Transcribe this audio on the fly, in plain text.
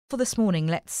For this morning,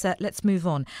 let's move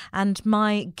on. And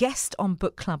my guest on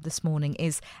Book Club this morning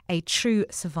is a true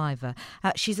survivor.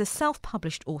 She's a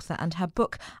self-published author, and her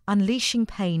book, Unleashing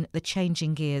Pain, The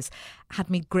Changing Gears, had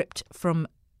me gripped from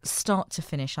start to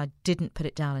finish. I didn't put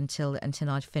it down until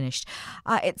I'd finished.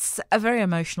 It's a very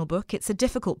emotional book. It's a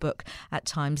difficult book at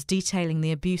times, detailing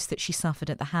the abuse that she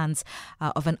suffered at the hands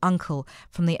of an uncle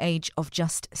from the age of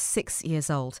just 6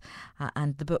 years old.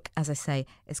 And the book, as I say,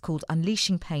 is called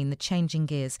Unleashing Pain, The Changing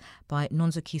Gears by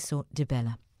Nonzukiso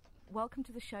Diebela. Welcome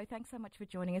to the show. Thanks so much for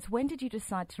joining us. When did you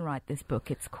decide to write this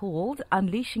book? It's called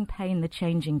Unleashing Pain, The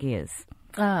Changing Gears.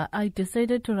 I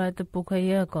decided to write the book a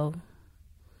year ago.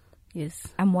 Yes.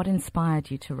 And what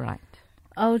inspired you to write?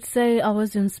 I would say I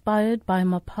was inspired by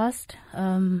my past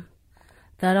that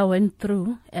I went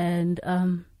through, and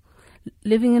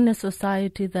living in a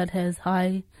society that has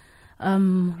high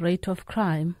rate of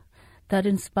crime. That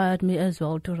inspired me as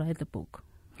well to write the book.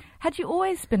 Had you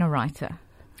always been a writer?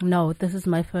 No, this is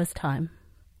my first time.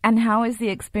 And how is the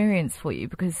experience for you?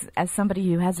 Because as somebody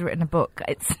who has written a book,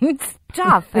 it's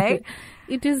tough, eh?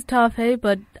 It is tough, eh?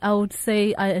 But I would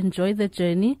say I enjoy the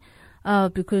journey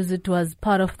because it was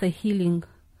part of the healing.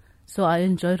 So I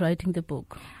enjoy writing the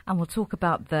book. And we'll talk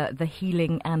about the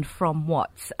healing and from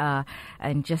what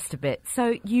in just a bit.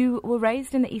 So you were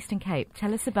raised in the Eastern Cape.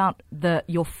 Tell us about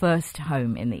your first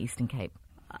home in the Eastern Cape.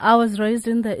 I was raised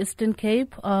in the Eastern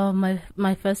Cape,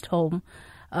 my first home,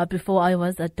 before I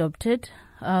was adopted.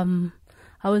 I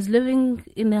was living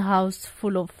in a house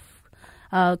full of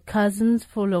cousins,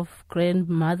 full of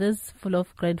grandmothers, full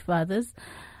of grandfathers,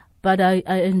 but I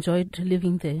enjoyed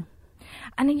living there.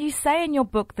 And you say in your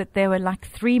book that there were like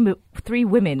three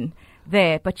women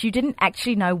there, but you didn't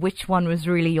actually know which one was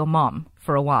really your mom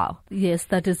for a while. Yes,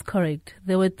 that is correct.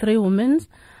 There were 3 women.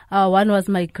 One was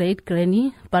my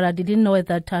great-granny, but I didn't know at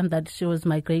that time that she was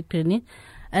my great-granny.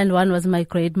 And one was my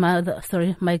grandmother,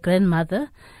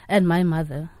 and my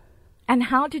mother. And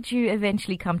how did you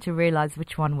eventually come to realize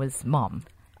which one was mom?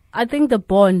 I think the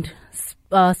bond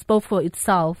spoke for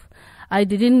itself. I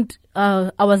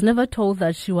was never told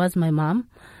that she was my mom,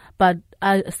 but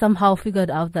I somehow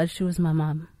figured out that she was my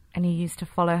mom. And you used to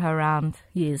follow her around?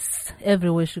 Yes,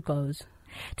 everywhere she goes.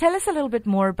 Tell us a little bit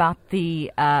more about the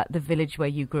village where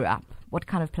you grew up. What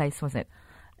kind of place was it?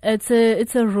 It's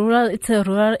a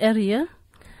rural area.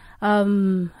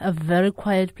 A very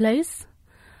quiet place.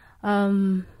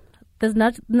 There's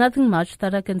nothing much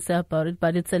that I can say about it,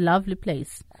 but it's a lovely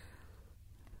place.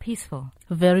 Peaceful.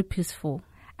 Very peaceful.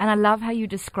 And I love how you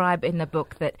describe in the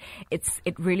book that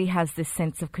it really has this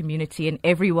sense of community, and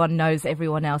everyone knows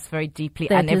everyone else very deeply,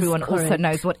 and everyone also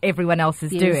knows what everyone else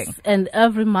is doing. And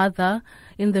every mother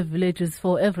in the village is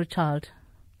for every child.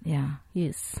 Yeah.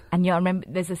 Yes. And I remember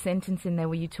there's a sentence in there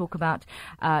where you talk about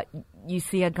you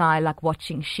see a guy like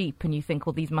watching sheep and you think,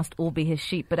 well, these must all be his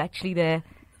sheep, but actually they're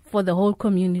for the whole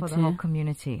community. For the whole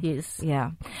community. Yes.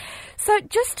 Yeah. So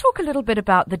just talk a little bit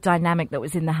about the dynamic that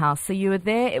was in the house. So you were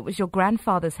there. It was your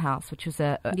grandfather's house, which was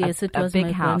a big house. Yes, it was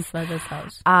my grandfather's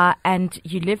house. And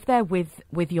you lived there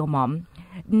with your mom.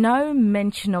 No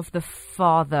mention of the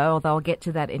father, although I'll get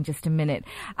to that in just a minute.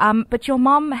 But your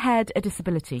mom had a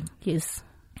disability. Yes.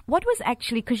 What was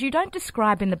actually, because you don't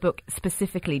describe in the book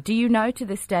specifically, do you know to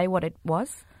this day what it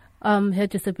was? Her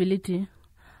disability.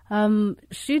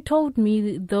 She told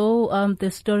me, though the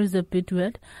story is a bit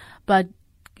weird, but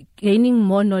gaining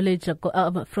more knowledge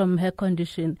from her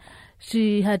condition,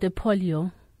 she had a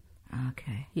polio.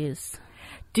 Okay. Yes.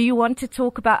 Do you want to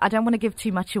talk about, I don't want to give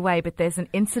too much away, but there's an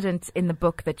incident in the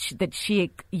book that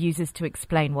she uses to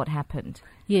explain what happened.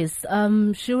 Yes.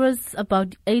 She was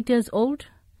about 8 years old,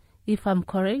 if I'm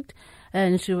correct,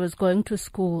 and she was going to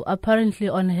school. Apparently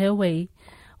on her way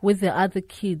with the other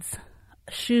kids,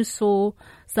 she saw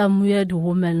some weird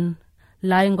woman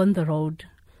lying on the road.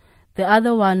 The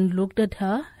other one looked at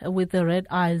her with the red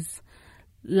eyes,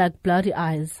 like bloody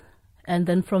eyes. And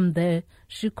then from there,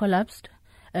 she collapsed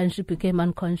and she became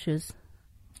unconscious.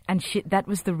 And that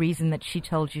was the reason that she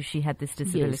told you she had this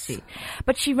disability. Yes.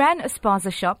 But she ran a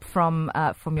spaza shop from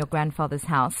your grandfather's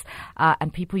house,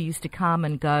 and people used to come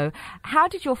and go. How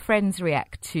did your friends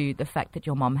react to the fact that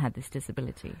your mom had this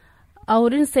disability? I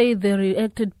wouldn't say they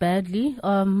reacted badly.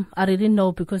 I didn't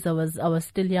know because I was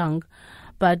still young,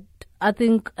 but I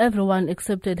think everyone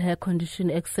accepted her condition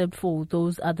except for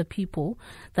those other people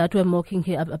that were mocking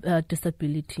her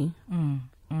disability.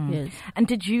 Yes. And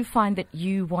did you find that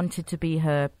you wanted to be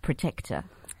her protector?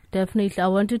 Definitely, I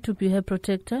wanted to be her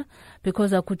protector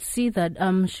because I could see that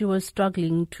she was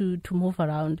struggling to move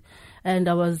around, and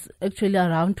I was actually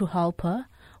around to help her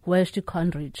where she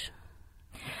can't reach.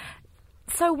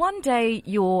 So one day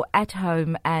you're at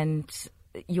home and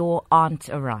your aunt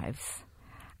arrives.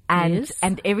 Yes.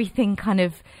 And everything kind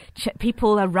of,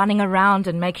 people are running around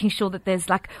and making sure that there's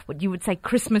like what you would say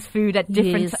Christmas food at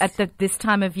different, Yes. this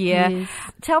time of year. Yes.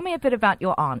 Tell me a bit about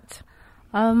your aunt.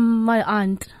 My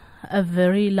aunt, a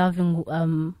very loving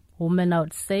woman, I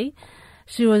would say.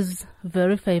 She was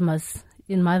very famous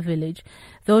in my village,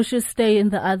 though she stayed in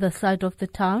the other side of the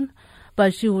town,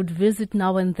 but she would visit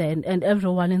now and then, and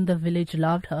everyone in the village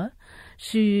loved her.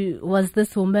 She was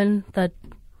this woman that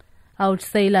I would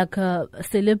say like a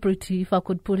celebrity, if I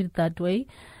could put it that way.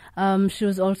 She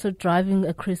was also driving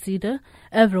a Cressida.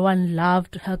 Everyone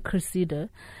loved her Cressida.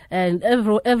 And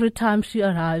every time she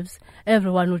arrives,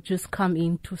 everyone would just come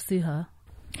in to see her.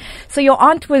 So your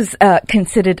aunt was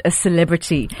considered a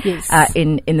celebrity. Yes.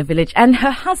 In the village. And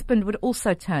her husband would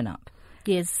also turn up.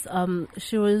 Yes,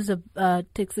 she was a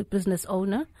taxi business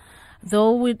owner.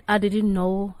 Though I didn't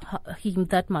know him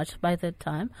that much by that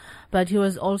time. But he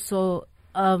was also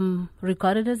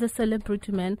regarded as a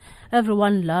celebrity man.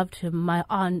 Everyone loved him. My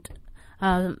aunt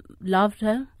loved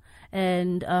her,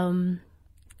 and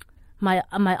my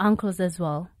uncles as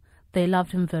well. They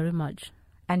loved him very much.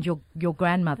 And your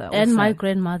grandmother also. And my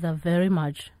grandmother very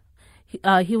much.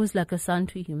 He was like a son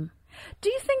to him. Do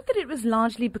you think that it was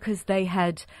largely because they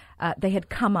had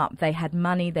come up, they had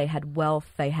money, they had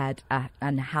wealth, they had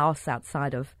a house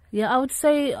outside of? Yeah, I would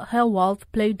say her wealth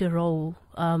played a role.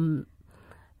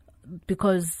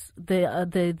 Because they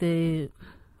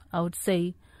I would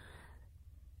say,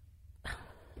 I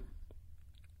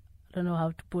don't know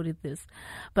how to put it this,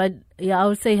 but yeah, I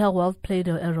would say her wealth played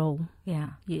a role.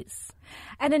 Yeah. Yes.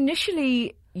 And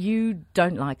initially, you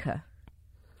don't like her.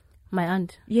 My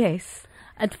aunt. Yes.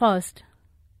 At first,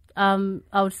 I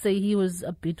would say he was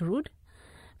a bit rude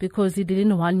because he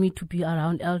didn't want me to be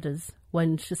around elders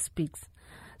when she speaks.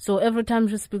 So every time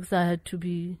she speaks, I had to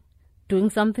be doing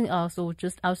something else or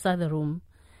just outside the room,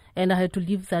 and I had to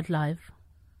live that life.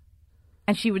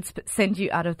 And she would send you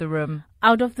out of the room?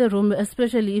 Out of the room,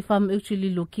 especially if I'm actually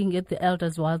looking at the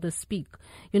elders while they speak.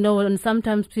 You know, when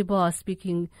sometimes people are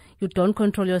speaking, you don't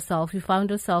control yourself. You found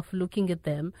yourself looking at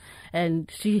them,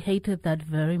 and she hated that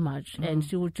very much, and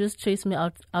she would just chase me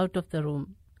out of the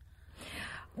room.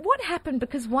 What happened?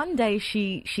 Because one day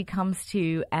she comes to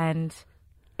you and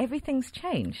everything's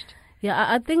changed. Yeah,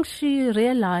 I think she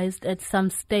realized at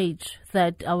some stage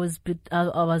that I was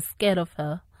scared of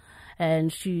her,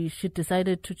 and she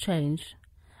decided to change.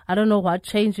 I don't know what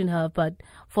changed in her, but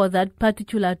for that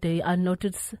particular day, I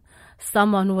noticed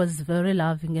someone who was very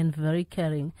loving and very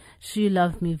caring. She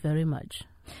loved me very much.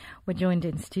 We're joined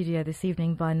in studio this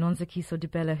evening by Nonzukiso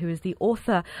Diebela, who is the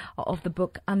author of the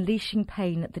book Unleashing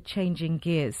Pain, The Changing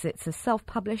Gears. It's a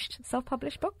self-published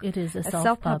book? It is a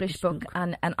self-published book.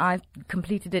 And I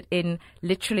completed it in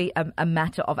literally a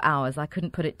matter of hours. I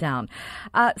couldn't put it down.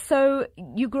 So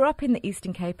you grew up in the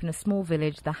Eastern Cape in a small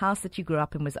village. The house that you grew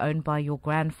up in was owned by your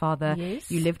grandfather.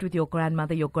 Yes. You lived with your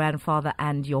grandmother, your grandfather,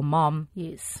 and your mom.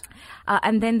 Yes.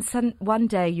 And then one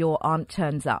day your aunt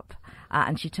turns up.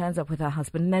 And she turns up with her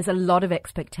husband, and there's a lot of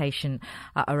expectation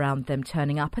around them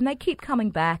turning up, and they keep coming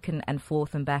back and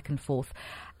forth and back and forth.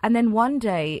 And then one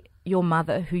day, your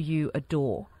mother, who you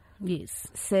adore, yes,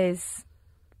 says,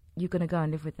 you're going to go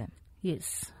and live with them.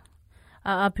 Yes.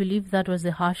 I believe that was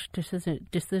a harsh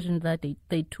decision that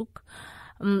they took.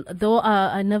 Though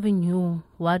I never knew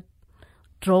what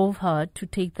drove her to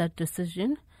take that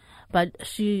decision, but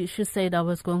she said I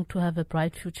was going to have a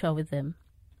bright future with them.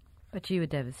 But you were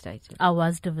devastated. I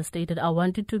was devastated. I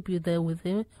wanted to be there with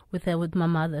my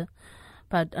mother.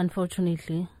 But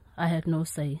unfortunately, I had no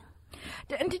say.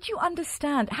 And did you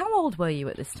understand? How old were you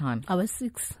at this time? I was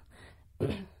 6.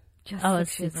 Just I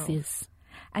was 6 6 years.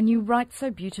 And you write so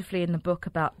beautifully in the book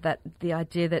about that, the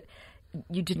idea that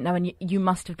you didn't know, and you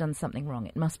must have done something wrong.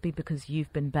 It must be because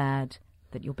you've been bad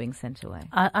that you're being sent away.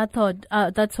 I thought,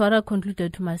 that's what I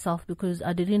concluded to myself, because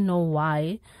I didn't know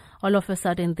why. All of a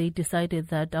sudden, they decided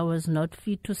that I was not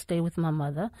fit to stay with my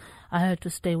mother. I had to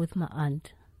stay with my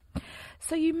aunt.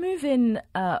 So you move in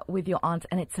with your aunt,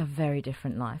 and it's a very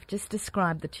different life. Just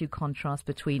describe the two contrasts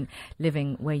between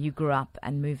living where you grew up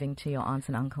and moving to your aunt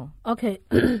and uncle. Okay,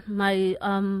 my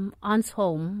aunt's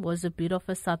home was a bit of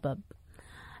a suburb,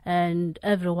 and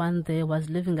everyone there was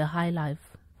living a high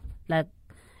life. Like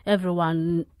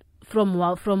everyone from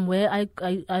where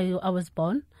I was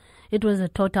born, it was a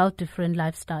total different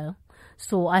lifestyle.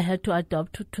 So I had to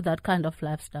adapt to that kind of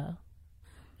lifestyle.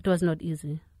 It was not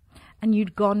easy. And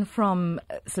you'd gone from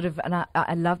sort of, and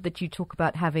I love that you talk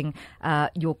about having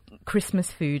your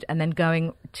Christmas food and then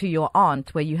going to your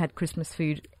aunt where you had Christmas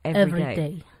food every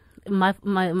day. My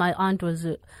aunt was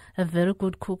a very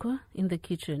good cooker in the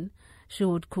kitchen. She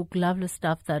would cook lovely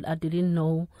stuff that I didn't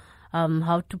know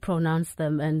how to pronounce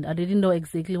them, and I didn't know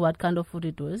exactly what kind of food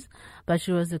it was, but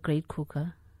she was a great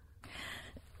cooker.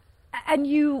 And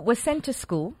you were sent to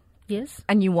school? Yes.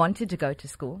 And you wanted to go to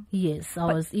school? Yes,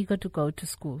 I was eager to go to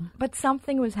school. But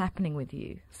something was happening with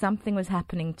you. Something was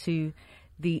happening to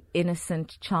the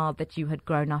innocent child that you had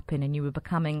grown up in, and you were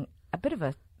becoming a bit of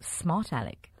a smart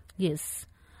aleck. Yes.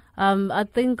 I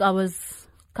think I was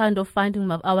kind of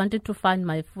I wanted to find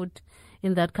my foot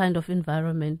in that kind of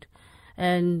environment.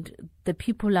 And the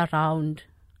people around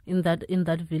in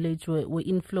that village were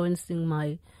influencing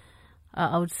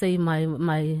I would say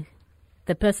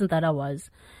the person that I was.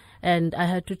 And I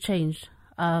had to change.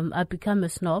 I became a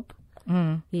snob.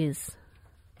 Yes.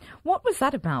 What was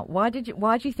that about? Why do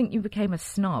you think you became a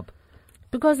snob?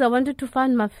 Because I wanted to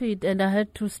find my feet, and I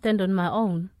had to stand on my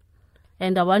own.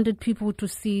 And I wanted people to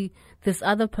see this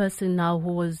other person now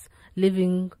who was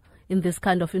living in this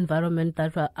kind of environment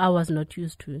that I was not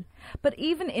used to. But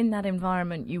even in that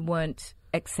environment, you weren't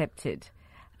accepted.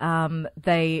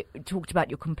 They talked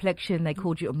about your complexion. They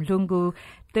called you umlungu.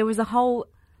 There was a whole...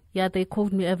 Yeah, they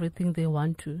called me everything they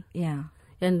want to. Yeah.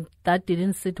 And that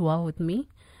didn't sit well with me.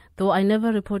 Though I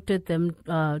never reported them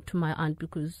to my aunt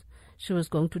because she was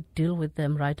going to deal with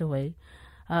them right away.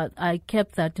 I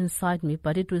kept that inside me,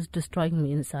 but it was destroying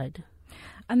me inside.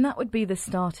 And that would be the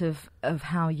start of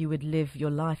how you would live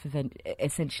your life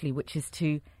essentially, which is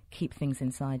to keep things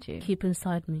inside you. Keep things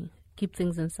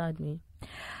inside me.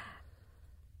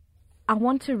 I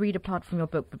want to read a part from your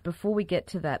book, but before we get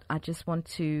to that, I just want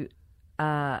to...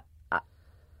 I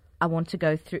want to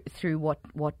go through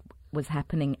what was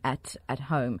happening at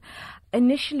home.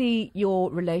 Initially,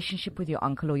 your relationship with your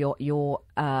uncle or your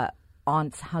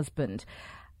aunt's husband,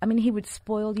 I mean, he would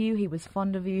spoil you. He was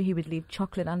fond of you. He would leave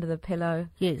chocolate under the pillow.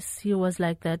 Yes, he was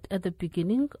like that at the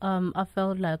beginning. I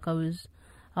felt like I was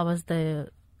her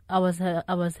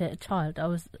child. I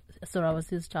was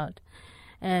his child,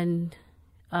 and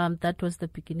that was the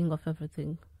beginning of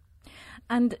everything.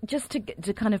 And just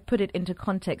to kind of put it into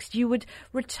context, you would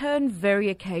return very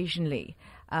occasionally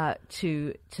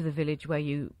to the village where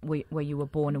you were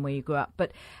born and where you grew up.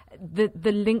 But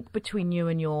the link between you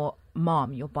and your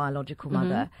mom, your biological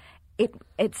mother,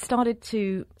 it started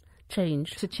to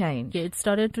change. Yeah, it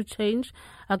started to change.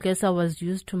 I guess I was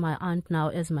used to my aunt now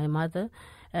as my mother,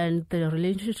 and the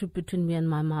relationship between me and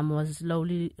my mom was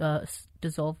slowly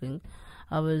dissolving.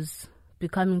 I was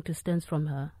becoming distant from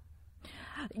her.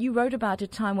 You wrote about a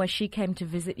time where she came to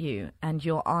visit you and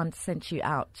your aunt sent you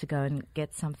out to go and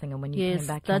get something, and when you came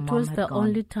back, your mom had gone. Yes, that was the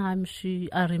only time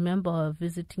I remember her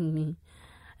visiting me.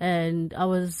 And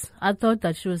I thought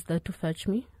that she was there to fetch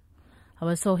me. I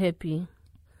was so happy.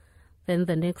 Then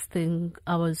the next thing,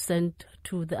 I was sent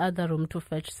to the other room to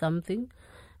fetch something.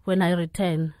 When I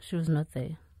returned, she was not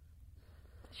there.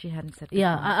 She hadn't said goodbye.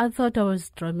 Yeah, I thought I was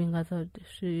dreaming. I thought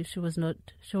she was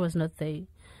not there.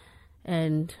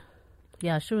 And...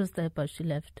 yeah, she was there, but she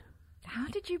left. How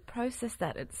did you process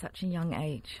that at such a young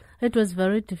age? It was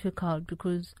very difficult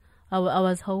because I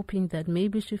was hoping that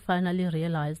maybe she finally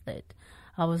realized that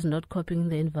I was not copying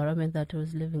the environment that I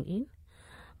was living in.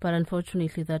 But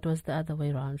unfortunately, that was the other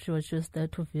way around. She was just there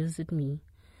to visit me,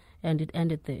 and it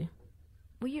ended there.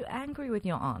 Were you angry with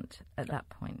your aunt at that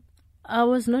point? I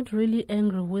was not really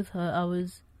angry with her.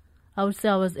 I would say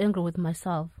I was angry with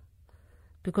myself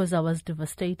because I was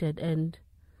devastated, and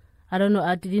I don't know,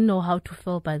 I didn't know how to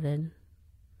feel by then.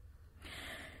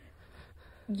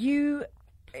 You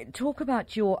talk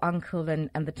about your uncle and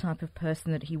the type of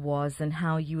person that he was, and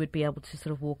how you would be able to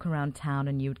sort of walk around town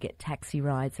and you would get taxi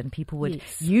rides, and people would...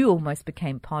 Yes. You almost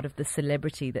became part of the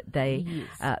celebrity that they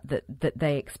that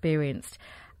they experienced.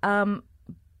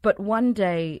 But one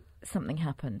day something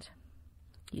happened.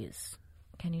 Yes.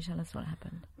 Can you tell us what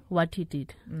happened? What he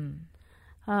did.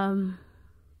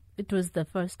 It was the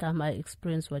first time I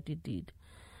experienced what he did.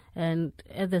 And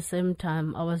at the same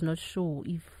time, I was not sure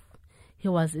if he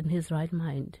was in his right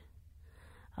mind.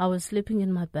 I was sleeping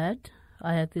in my bed.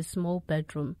 I had this small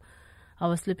bedroom. I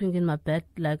was sleeping in my bed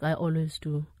like I always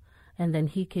do. And then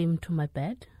he came to my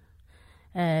bed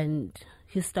and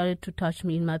he started to touch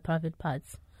me in my private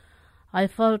parts. I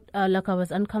felt like I was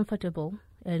uncomfortable.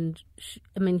 And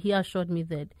he assured me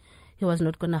that he was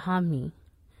not going to harm me.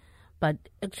 But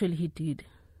actually he did.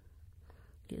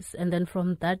 Yes, and then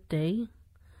from that day,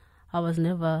 I was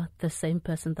never the same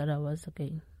person that I was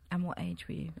again. And what age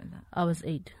were you at that? I was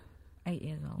 8. 8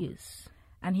 years old? Yes.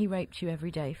 And he raped you every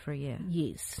day for a year?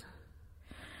 Yes.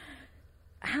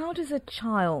 How does a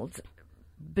child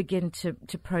begin to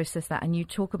process that, and you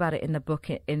talk about it in the book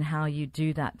in how you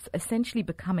do that, essentially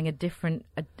becoming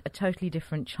a totally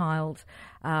different child,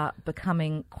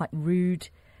 becoming quite rude.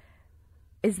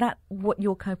 Is that what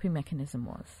your coping mechanism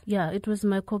was? Yeah, it was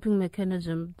my coping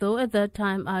mechanism. Though at that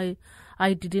time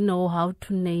I didn't know how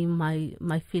to name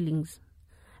my feelings.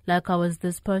 Like I was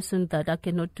this person that I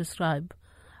cannot describe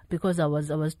because I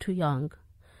was too young.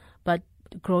 But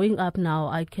growing up now,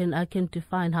 I can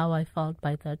define how I felt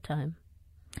by that time.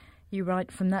 You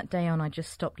write, from that day on I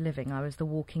just stopped living. I was the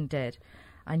walking dead.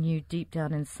 I knew deep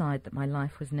down inside that my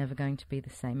life was never going to be the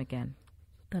same again.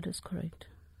 That is correct.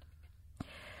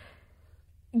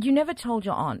 You never told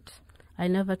your aunt? I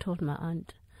never told my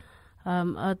aunt.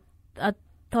 I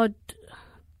thought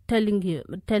telling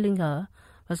her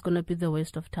was going to be the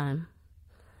waste of time.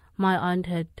 My aunt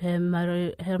had her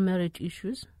marriage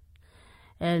issues,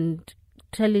 and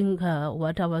telling her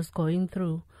what I was going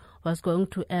through was going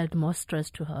to add more stress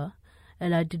to her,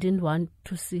 and I didn't want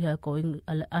to see her going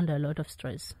under a lot of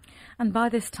stress. And by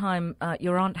this time,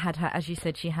 your aunt had her, as you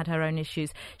said, she had her own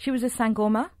issues. She was a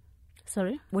Sangoma?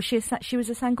 Sorry? Was she was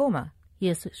a Sangoma?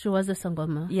 Yes, she was a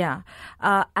Sangoma. Yeah.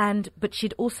 But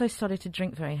she'd also started to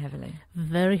drink very heavily.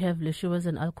 Very heavily. She was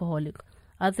an alcoholic.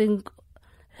 I think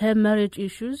her marriage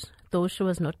issues, though she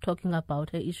was not talking about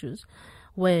her issues,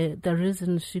 were the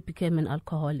reason she became an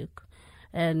alcoholic.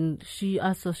 And she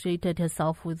associated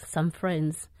herself with some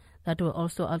friends that were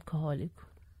also alcoholic.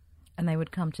 And they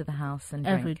would come to the house and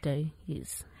drink? Every day,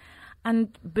 yes.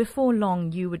 And before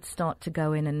long, you would start to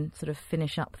go in and sort of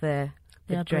finish up their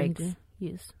dregs? Brandy,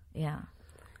 yes. Yeah.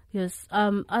 Yes.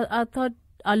 I thought,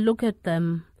 I look at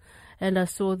them and I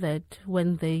saw that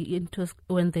when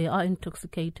they are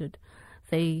intoxicated,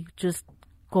 they just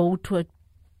go to a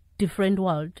different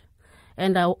world.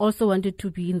 And I also wanted to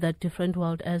be in that different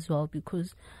world as well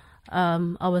because I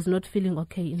was not feeling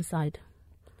okay inside.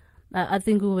 I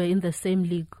think we were in the same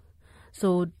league.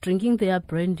 So drinking their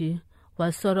brandy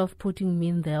was sort of putting me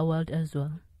in their world as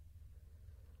well.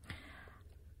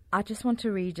 I just want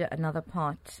to read another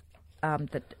part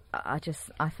that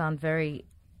I found very...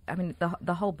 I mean,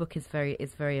 the whole book is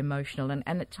very emotional and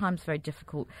at times very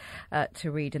difficult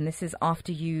to read. And this is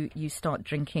after you start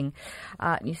drinking.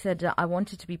 You said, I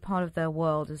wanted to be part of their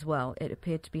world as well. It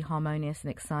appeared to be harmonious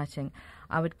and exciting.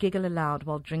 I would giggle aloud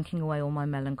while drinking away all my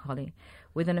melancholy.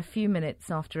 Within a few minutes,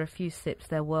 after a few sips,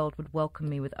 their world would welcome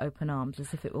me with open arms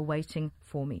as if it were waiting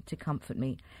for me to comfort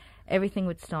me. Everything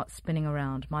would start spinning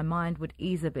around. My mind would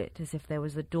ease a bit as if there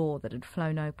was a door that had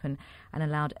flown open and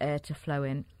allowed air to flow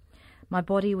in. My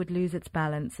body would lose its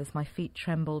balance as my feet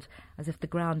trembled as if the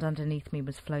ground underneath me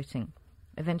was floating.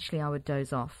 Eventually I would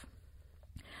doze off.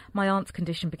 My aunt's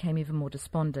condition became even more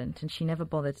despondent, and she never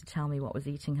bothered to tell me what was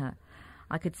eating her.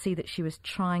 I could see that she was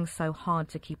trying so hard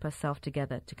to keep herself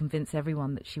together, to convince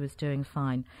everyone that she was doing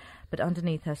fine. But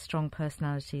underneath her strong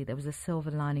personality there was a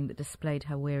silver lining that displayed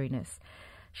her weariness.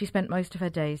 She spent most of her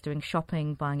days doing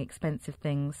shopping, buying expensive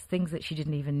things that she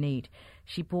didn't even need.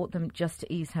 She bought them just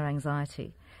to ease her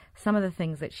anxiety. Some of the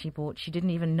things that she bought, she didn't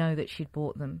even know that she'd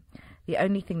bought them. The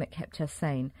only thing that kept her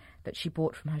sane, that she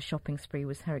bought from her shopping spree,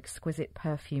 was her exquisite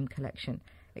perfume collection,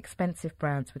 expensive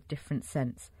brands with different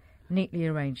scents, neatly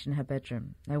arranged in her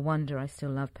bedroom. No wonder I still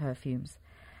love perfumes.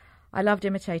 I loved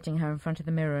imitating her in front of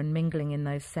the mirror and mingling in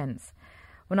those scents.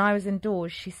 When I was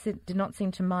indoors, she did not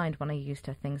seem to mind when I used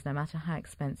her things, no matter how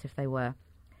expensive they were.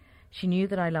 She knew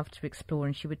that I loved to explore,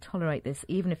 and she would tolerate this,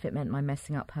 even if it meant my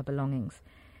messing up her belongings.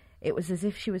 It was as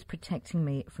if she was protecting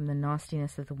me from the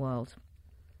nastiness of the world.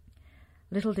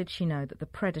 Little did she know that the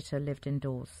predator lived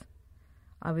indoors.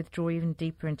 I withdraw even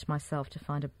deeper into myself to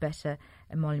find a better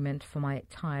emolument for my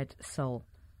tired soul.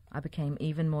 I became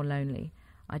even more lonely.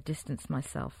 I distanced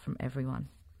myself from everyone.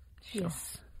 Sure.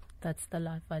 Yes, that's the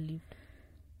life I lived.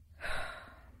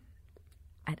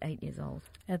 At 8 years old.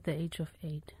 At the age of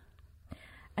 8.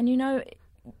 And you know,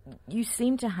 you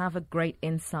seem to have a great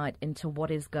insight into what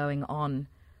is going on.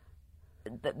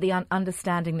 The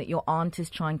understanding that your aunt is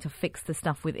trying to fix the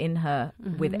stuff within her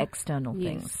with external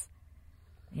things.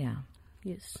 Yeah.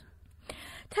 Yes.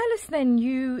 Tell us then,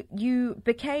 you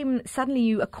suddenly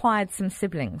you acquired some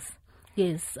siblings.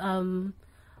 Yes.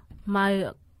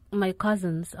 My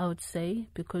cousins, I would say,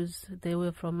 because they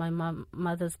were from my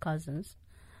mother's cousins.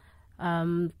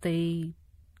 They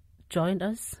joined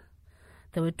us.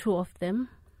 There were 2 of them.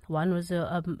 One was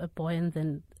a boy and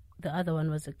then the other one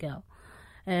was a girl.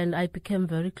 And I became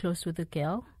very close with the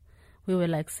girl. We were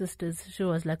like sisters. She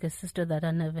was like a sister that I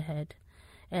never had.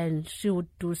 And she would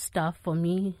do stuff for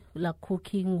me, like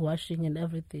cooking, washing and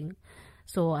everything.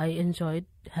 So I enjoyed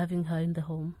having her in the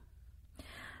home.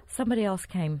 Somebody else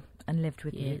came and lived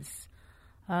with you. Yes.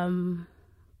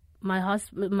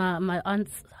 my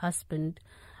aunt's husband,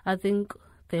 I think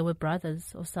they were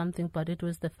brothers or something, but it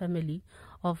was the family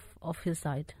of his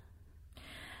side.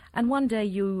 And one day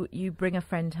you bring a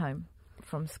friend home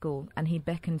from school and he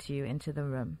beckons you into the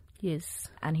room. Yes.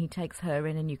 And he takes her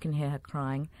in and you can hear her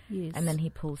crying. Yes. And then he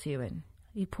pulls you in.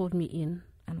 He pulled me in.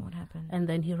 And what happened? And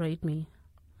then he raped me.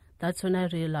 That's when I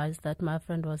realized that my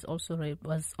friend was also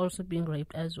being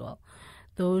raped as well.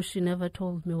 Though she never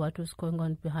told me what was going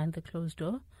on behind the closed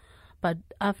door. But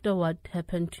after what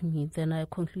happened to me, then I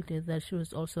concluded that she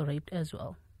was also raped as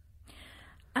well.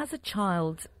 As a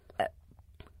child,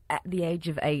 at the age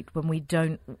of 8, when we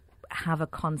don't have a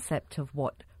concept of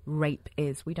what rape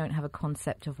is, we don't have a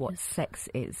concept of what sex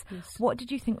is, what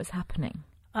did you think was happening?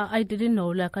 I didn't know.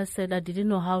 Like I said, I didn't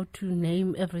know how to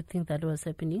name everything that was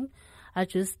happening. I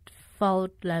just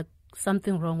felt like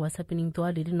something wrong was happening, though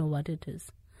I didn't know what it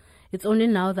is. It's only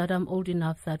now that I'm old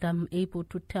enough that I'm able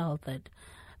to tell that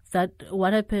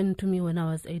what happened to me when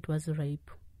I was 8 was a rape.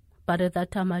 But at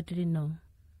that time, I didn't know.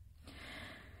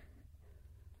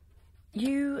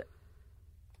 You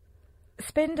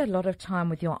spend a lot of time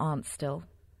with your aunt still.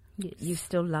 Yes. You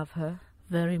still love her?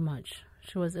 Very much.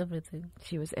 She was everything.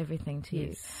 She was everything to Yes.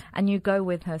 you. And you go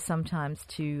with her sometimes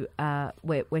to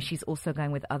where she's also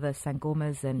going with other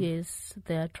sangomas and... Yes,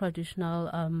 they are traditional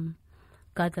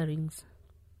gatherings.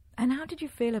 And how did you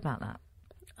feel about that?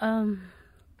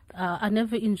 I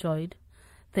never enjoyed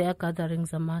their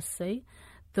gatherings, I must say,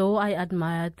 though I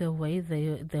admired the way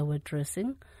they were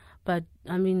dressing. But,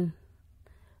 I mean,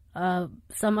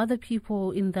 some other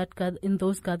people in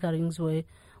those gatherings were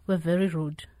very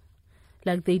rude.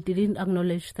 Like, they didn't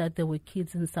acknowledge that there were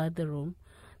kids inside the room.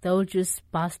 They would just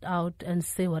burst out and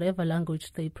say whatever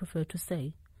language they prefer to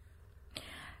say.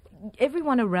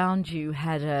 Everyone around you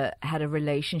had a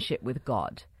relationship with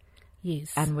God.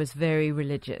 Yes. And was very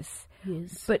religious.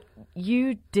 Yes. But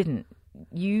you didn't.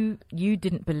 You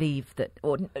didn't believe that,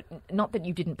 or not that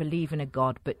you didn't believe in a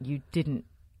God, but you didn't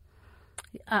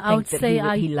I would say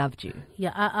he loved you.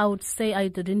 Yeah, I would say I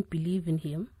didn't believe in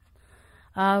him.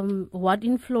 What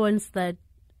influenced that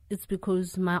is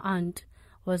because my aunt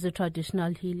was a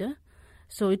traditional healer.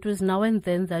 So it was now and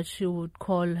then that she would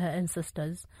call her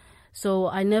ancestors. So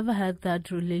I never had that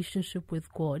relationship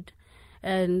with God.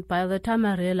 And by the time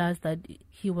I realized that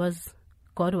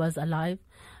God was alive,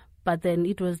 but then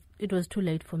it was too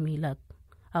late for me. Like,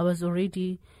 I was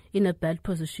already in a bad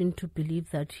position to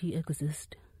believe that he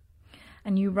exists.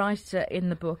 And you write in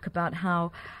the book about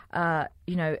how, I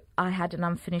had an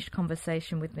unfinished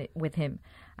conversation with him,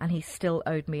 and he still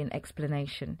owed me an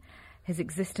explanation. His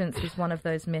existence was one of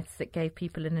those myths that gave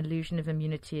people an illusion of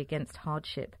immunity against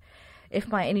hardship. If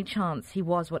by any chance he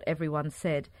was what everyone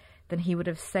said, then he would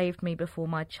have saved me before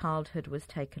my childhood was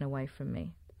taken away from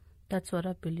me. That's what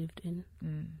I believed in.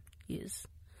 Yes.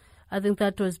 I think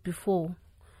that was before.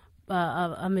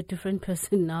 I'm a different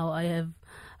person now. I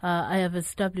have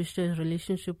established a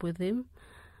relationship with him.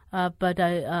 But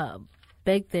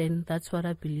back then, that's what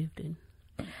I believed in.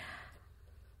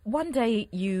 One day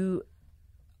you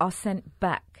are sent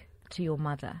back to your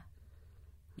mother.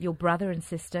 Your brother and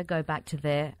sister go back to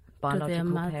their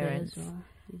biological parents. As well.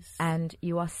 Yes. And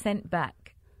you are sent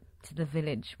back to the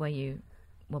village where you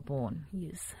were born.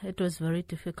 Yes, it was very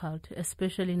difficult,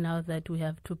 especially now that we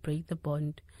have to break the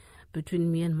bond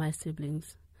between me and my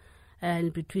siblings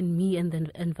and between me and the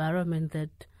environment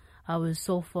that I was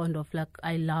so fond of, like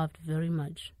I loved very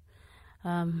much.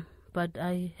 But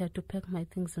I had to pack my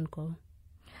things and go.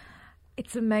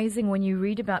 It's amazing when you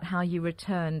read about how you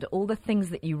returned, all the things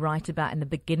that you write about in the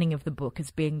beginning of the book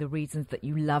as being the reasons that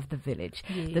you love the village.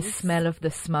 Yes. The smell of the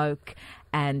smoke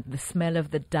and the smell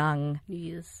of the dung.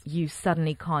 Yes. You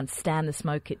suddenly can't stand the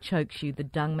smoke, it chokes you, the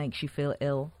dung makes you feel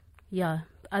ill. Yeah,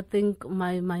 I think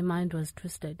my mind was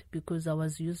twisted because I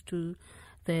was used to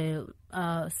the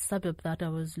suburb that I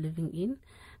was living in.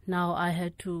 Now I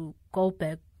had to go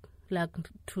back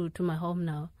to my home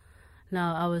now.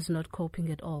 Now I was not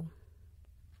coping at all.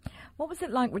 What was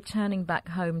it like returning back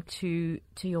home to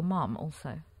your mum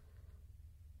also?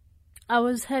 I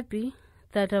was happy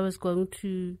that I was going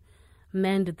to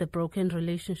mend the broken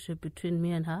relationship between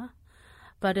me and her.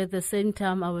 But at the same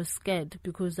time, I was scared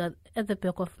because at the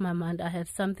back of my mind, I had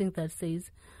something that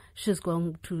says she's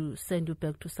going to send you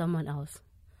back to someone else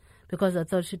because I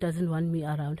thought she doesn't want me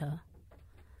around her.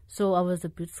 So I was a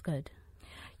bit scared.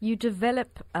 You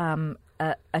develop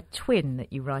a twin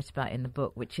that you write about in the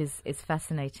book, which is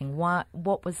fascinating. What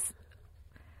was...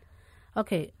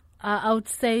 Okay, I would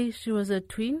say she was a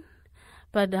twin,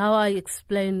 but how I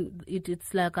explain it,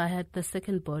 it's like I had the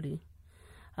second body.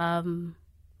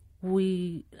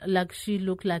 She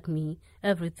looked like me.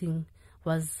 Everything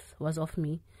was of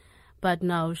me. but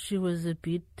now she was a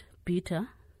bit bitter,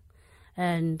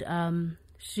 and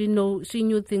she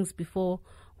knew things before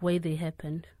where they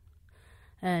happened,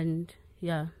 and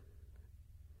yeah,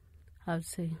 I would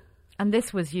say. And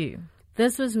this was you?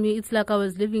 This was me. It's like I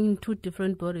was living in two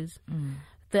different bodies.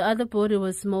 The other body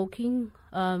was smoking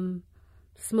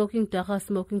dacha,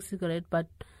 smoking cigarette, but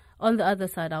on the other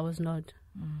side I was not.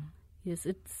 Yes,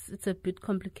 it's a bit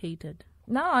complicated.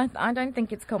 No, I don't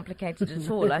think it's complicated at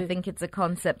all. I think it's a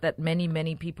concept that many,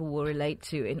 many people will relate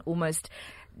to in almost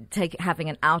having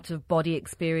an out-of-body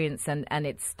experience, and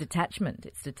it's detachment.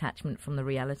 It's detachment from the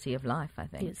reality of life, I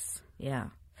think. Yes. Yeah.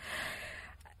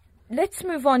 Let's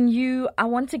move on. I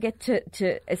want to get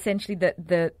to essentially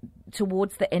the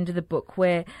towards the end of the book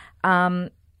where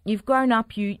you've grown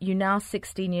up, you're now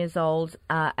 16 years old,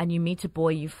 and you meet a boy,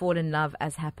 you fall in love,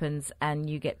 as happens, and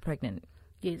you get pregnant.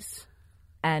 Yes.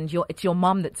 And it's your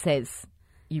mum that says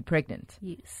you're pregnant.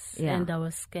 Yes. Yeah. And I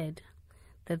was scared.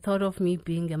 The thought of me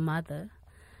being a mother,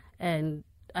 and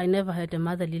I never had a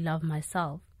motherly love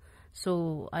myself,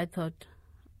 so I thought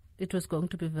it was going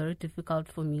to be very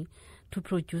difficult for me to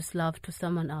produce love to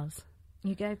someone else.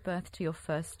 You gave birth to your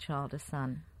first child, a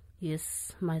son.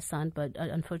 Yes, my son, but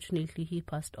unfortunately he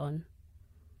passed on.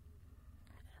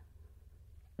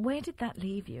 Where did that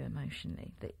leave you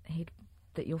emotionally,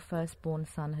 that your firstborn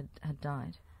son had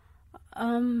died?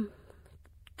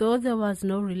 Though there was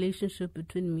no relationship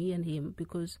between me and him,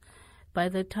 because by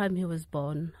the time he was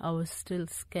born, I was still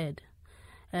scared.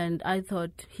 And I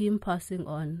thought him passing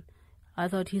on, I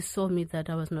thought he saw me that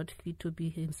I was not fit to be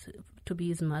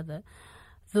his mother.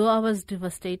 Though I was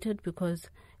devastated because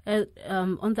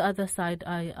on the other side,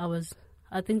 I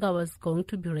think I was going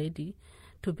to be ready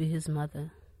to be his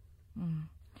mother.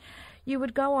 You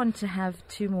would go on to have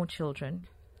 2 more children.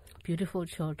 Beautiful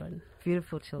children.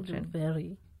 Beautiful children.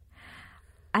 Very.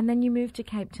 And then you moved to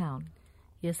Cape Town.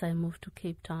 Yes, I moved to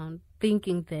Cape Town,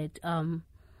 thinking that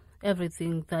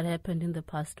everything that happened in the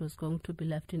past was going to be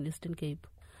left in Eastern Cape,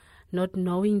 not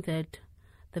knowing that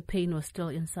the pain was still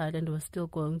inside and was still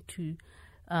going to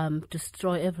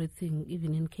destroy everything,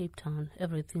 even in Cape Town,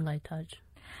 everything I touch.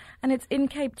 And it's in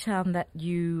Cape Town that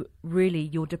your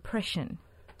depression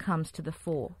comes to the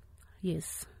fore.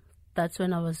 Yes, that's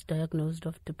when I was diagnosed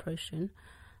of depression.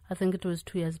 I think it was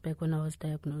 2 years back when I was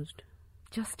diagnosed.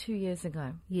 Just 2 years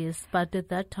ago? Yes, but at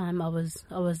that time I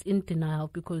was in denial,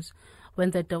 because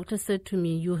when the doctor said to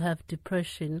me, you have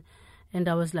depression, and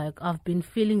I was like, I've been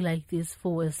feeling like this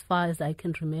for as far as I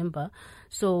can remember.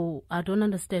 So I don't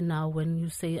understand now when you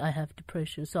say I have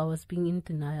depression. So I was being in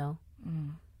denial.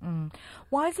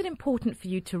 Why is it important for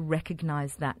you to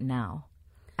recognize that now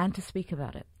and to speak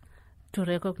about it? To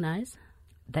recognize?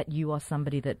 That you are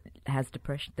somebody that has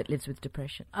depression, that lives with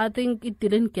depression. I think it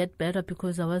didn't get better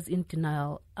because I was in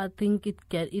denial. I think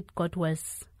it got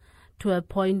worse to a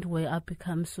point where I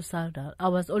became suicidal. I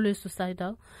was always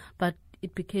suicidal, but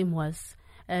it became worse.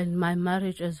 And my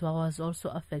marriage as well was also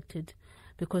affected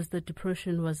because the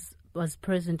depression was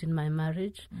present in my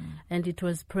marriage, and it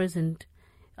was present.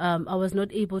 I was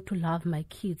not able to love my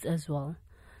kids as well.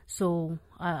 So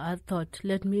I thought,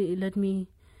 let me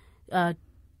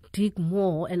dig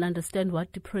more and understand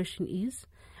what depression is,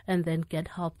 and then get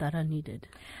help that I needed.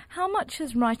 How much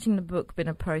has writing the book been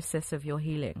a process of your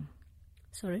healing?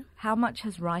 Sorry? How much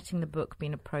has writing the book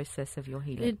been a process of your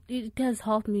healing? It has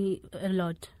helped me a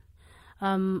lot.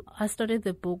 I started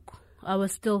the book. I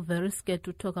was still very scared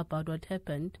to talk about what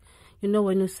happened. You know,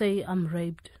 when you say I'm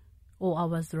raped or I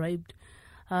was raped,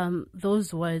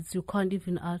 those words, you can't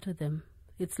even utter them.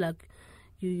 It's like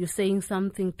you're saying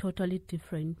something totally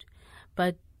different.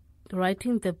 But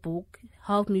writing the book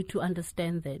helped me to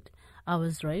understand that I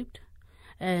was raped,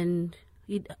 and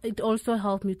it also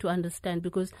helped me to understand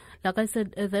because, like I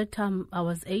said, at that time I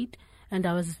was 8 and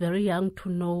I was very young to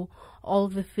know all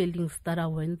the feelings that I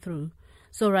went through.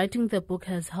 So writing the book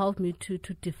has helped me to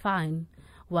define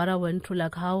what I went through,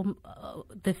 like how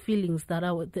the feelings that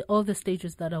all the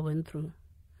stages that I went through.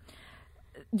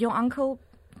 Your uncle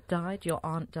died, your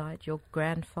aunt died, your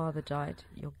grandfather died,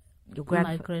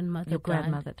 my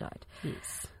grandmother died.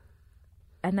 Yes.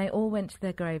 And they all went to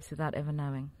their graves without ever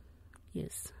knowing.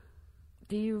 Yes.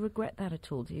 Do you regret that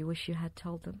at all? Do you wish you had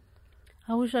told them?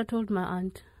 I wish I told my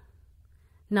aunt.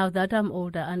 Now that I'm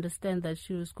older, I understand that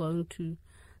she was going to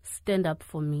stand up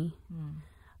for me.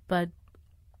 But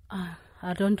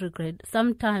I don't regret.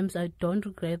 Sometimes I don't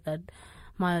regret that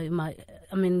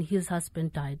his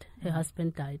husband died. Her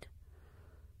husband died.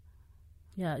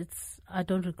 Yeah, I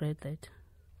don't regret that.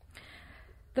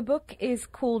 The book is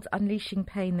called Unleashing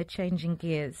Pain, The Changing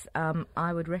Gears.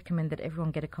 I would recommend that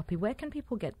everyone get a copy. Where can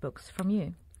people get books from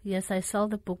you? Yes, I sell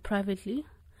the book privately.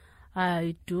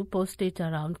 I do postage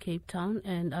around Cape Town,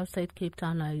 and outside Cape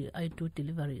Town, I do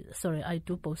delivery. Sorry, I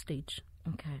do postage.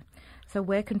 Okay. So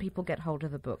where can people get hold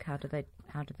of the book? How do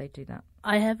they do that?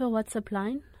 I have a WhatsApp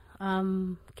line.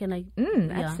 Can I?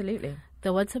 Yeah. Absolutely. The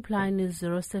WhatsApp line is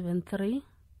 073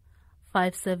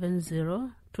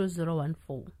 570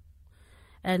 2014.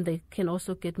 And they can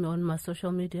also get me on my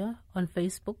social media. On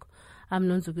Facebook, I'm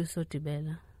Nonzukiso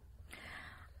Diebela.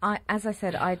 As I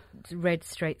said, I read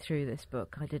straight through this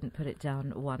book. I didn't put it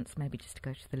down once, maybe just to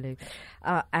go to the loo.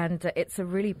 And it's a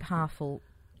really powerful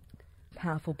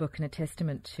book and a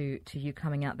testament to you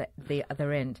coming out the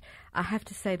other end. I have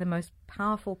to say the most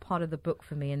powerful part of the book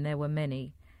for me, and there were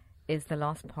many, is the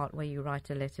last part where you write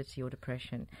a letter to your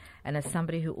depression. And as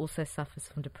somebody who also suffers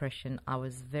from depression, I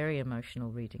was very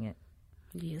emotional reading it.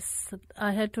 Yes,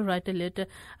 I had to write a letter.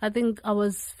 I think I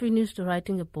was finished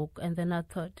writing a book, and then I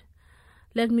thought,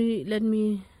 let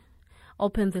me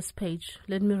open this page.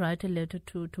 Let me write a letter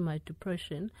to my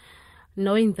depression,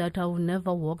 knowing that I will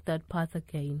never walk that path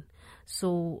again.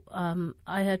 So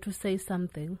I had to say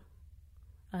something.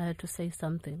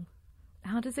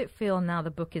 How does it feel now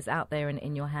the book is out there and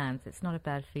in your hands? It's not a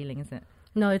bad feeling, is it?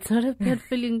 No, it's not a bad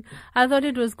feeling. I thought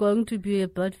it was going to be a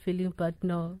bad feeling, but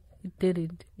no, it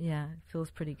didn't. Yeah, it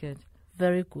feels pretty good.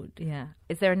 Very good. Yeah.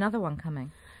 Is there another one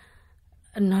coming?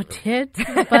 Not yet,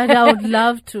 but I would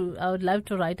love to. I would love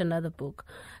to write another book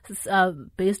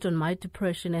based on my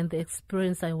depression and the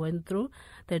experience I went through,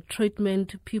 the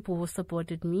treatment, people who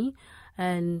supported me,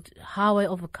 and how I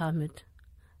overcome it.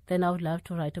 Then I would love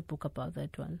to write a book about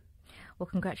that one. Well,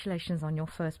 congratulations on your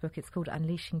first book. It's called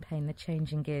Unleashing Pain, The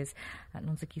Changing Gears.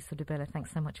 Nonzukiso Diebela,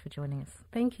 thanks so much for joining us.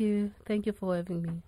 Thank you. Thank you for having me.